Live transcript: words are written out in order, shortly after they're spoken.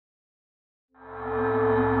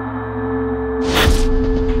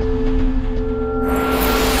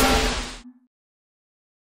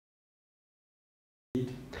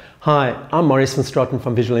Hi, I'm Maurice van Straten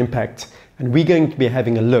from Visual Impact, and we're going to be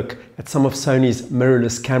having a look at some of Sony's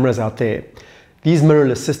mirrorless cameras out there. These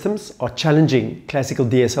mirrorless systems are challenging classical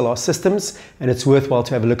DSLR systems, and it's worthwhile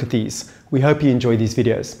to have a look at these. We hope you enjoy these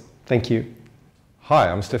videos. Thank you.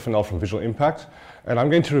 Hi, I'm Stefan from Visual Impact, and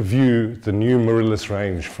I'm going to review the new mirrorless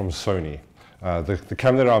range from Sony. The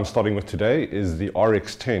camera that I'm starting with today is the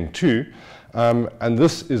RX10 II, and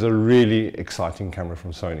this is a really exciting camera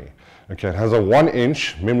from Sony. Okay, it has a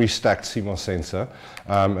 1-inch memory stacked CMOS sensor,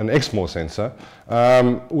 an XMOS sensor,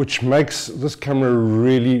 which makes this camera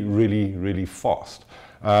really fast.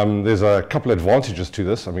 There's a couple of advantages to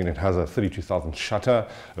this. I mean, it has a 32,000 shutter,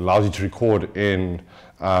 allows you to record in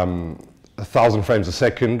 1,000 frames a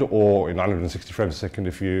second or in 160 frames a second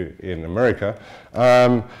if you're in America,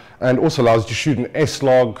 and also allows you to shoot an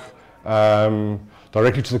S-Log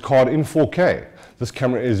directly to the card in 4K. This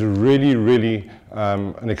camera is really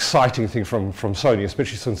an exciting thing from Sony,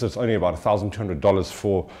 especially since it's only about $1,200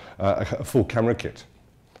 for a full camera kit.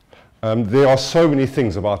 There are so many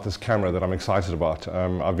things about this camera that I'm excited about.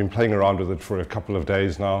 I've been playing around with it for a couple of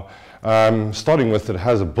days now. Starting with, it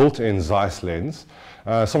has a built-in Zeiss lens.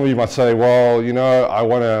 Some of you might say, well, you know,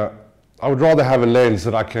 I would rather have a lens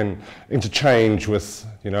that I can interchange with,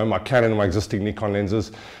 you know, my Canon and my existing Nikon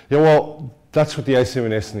lenses. Yeah, well, that's what the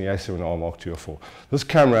A7S and the A7R Mark II are for. This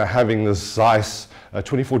camera having this Zeiss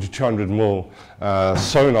 24-200mm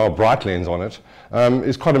sonar bright lens on it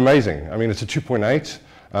is quite amazing. I mean, it's a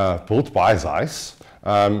 2.8 built by Zeiss.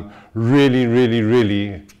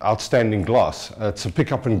 Really outstanding glass. It's a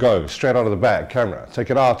pick up and go, straight out of the bag camera. Take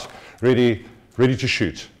it out, ready to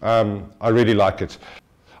shoot. I really like it.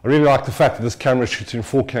 I really like the fact that this camera shoots in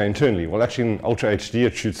 4K internally. Well, actually in Ultra HD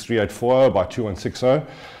it shoots 3840 by 2160.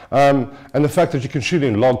 And the fact that you can shoot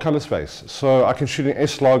in log color space. So I can shoot in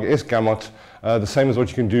S-Log, S-Gamut, the same as what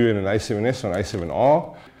you can do in an A7S or an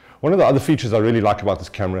A7R. One of the other features I really like about this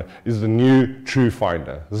camera is the new True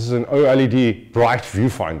Finder. This is an OLED bright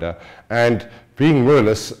viewfinder, and being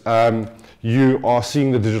mirrorless, you are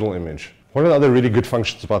seeing the digital image. One of the other really good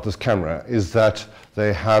functions about this camera is that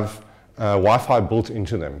they have Wi-Fi built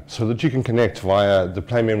into them, so that you can connect via the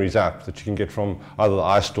Play Memories app that you can get from either the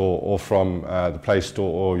iStore or from the Play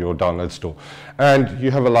Store or your download store. And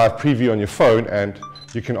you have a live preview on your phone, and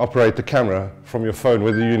you can operate the camera from your phone,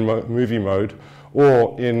 whether you're in movie mode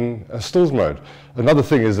or in stills mode. Another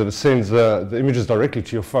thing is that it sends the images directly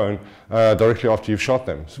to your phone directly after you've shot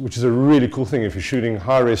them, which is a really cool thing. If you're shooting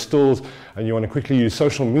high-res stills and you want to quickly use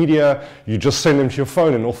social media, you just send them to your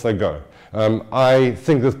phone and off they go. I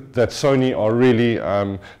think that Sony are really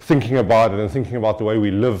thinking about it and thinking about the way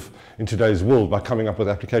we live in today's world by coming up with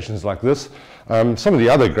applications like this. Some of the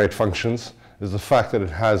other great functions is the fact that it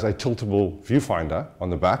has a tiltable viewfinder on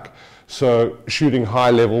the back. So shooting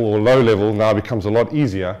high level or low level now becomes a lot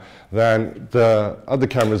easier than the other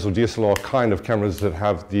cameras or DSLR kind of cameras that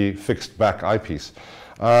have the fixed back eyepiece.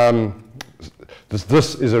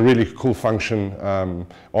 This is a really cool function on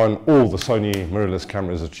all the Sony mirrorless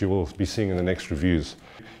cameras that you will be seeing in the next reviews.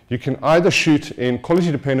 You can either shoot in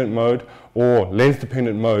quality dependent mode or lens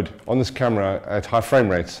dependent mode on this camera at high frame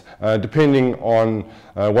rates, depending on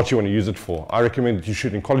what you want to use it for. I recommend that you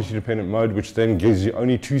shoot in quality dependent mode, which then gives you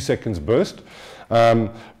only 2 seconds burst.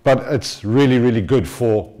 But it's really good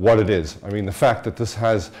for what it is. I mean, the fact that this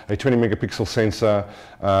has a 20 megapixel sensor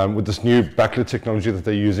with this new backlit technology that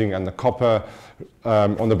they're using, and the copper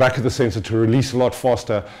on the back of the sensor to release a lot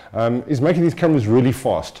faster, is making these cameras really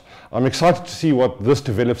fast. I'm excited to see what this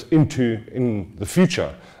develops into in the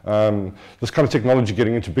future. This kind of technology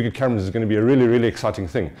getting into bigger cameras is going to be a really exciting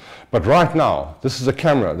thing. But right now, this is a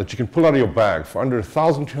camera that you can pull out of your bag for under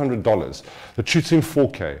 $1,200 that shoots in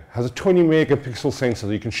 4K, has a 20 megapixel sensor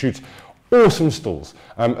that you can shoot awesome stills,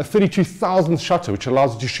 a 32,000 shutter which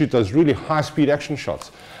allows you to shoot those really high-speed action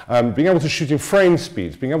shots, being able to shoot in frame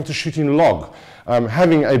speeds, being able to shoot in log,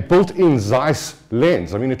 having a built-in Zeiss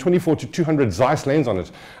lens, I mean a 24-200 Zeiss lens on it,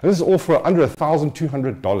 and this is all for under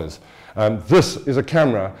 $1,200. This is a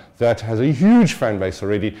camera that has a huge fan base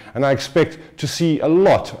already, and I expect to see a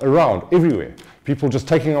lot around everywhere. People just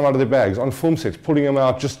taking them out of their bags, on film sets, pulling them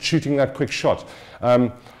out, just shooting that quick shot.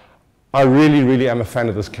 I really am a fan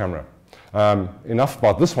of this camera. Enough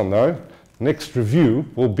about this one though. Next review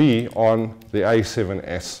will be on the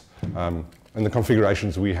A7S and the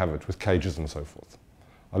configurations we have it with cages and so forth.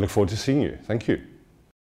 I look forward to seeing you. Thank you.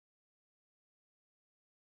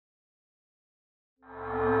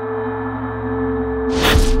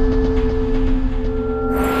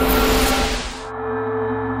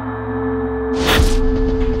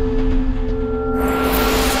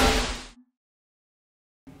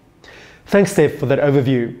 Thanks, Steph, for that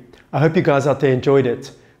overview. I hope you guys out there enjoyed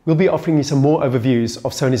it. we'll be offering you some more overviews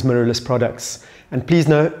of Sony's mirrorless products. And please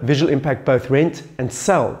know, Visual Impact both rent and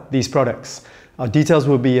sell these products. Our details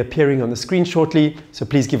will be appearing on the screen shortly, so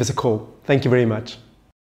please give us a call. Thank you very much.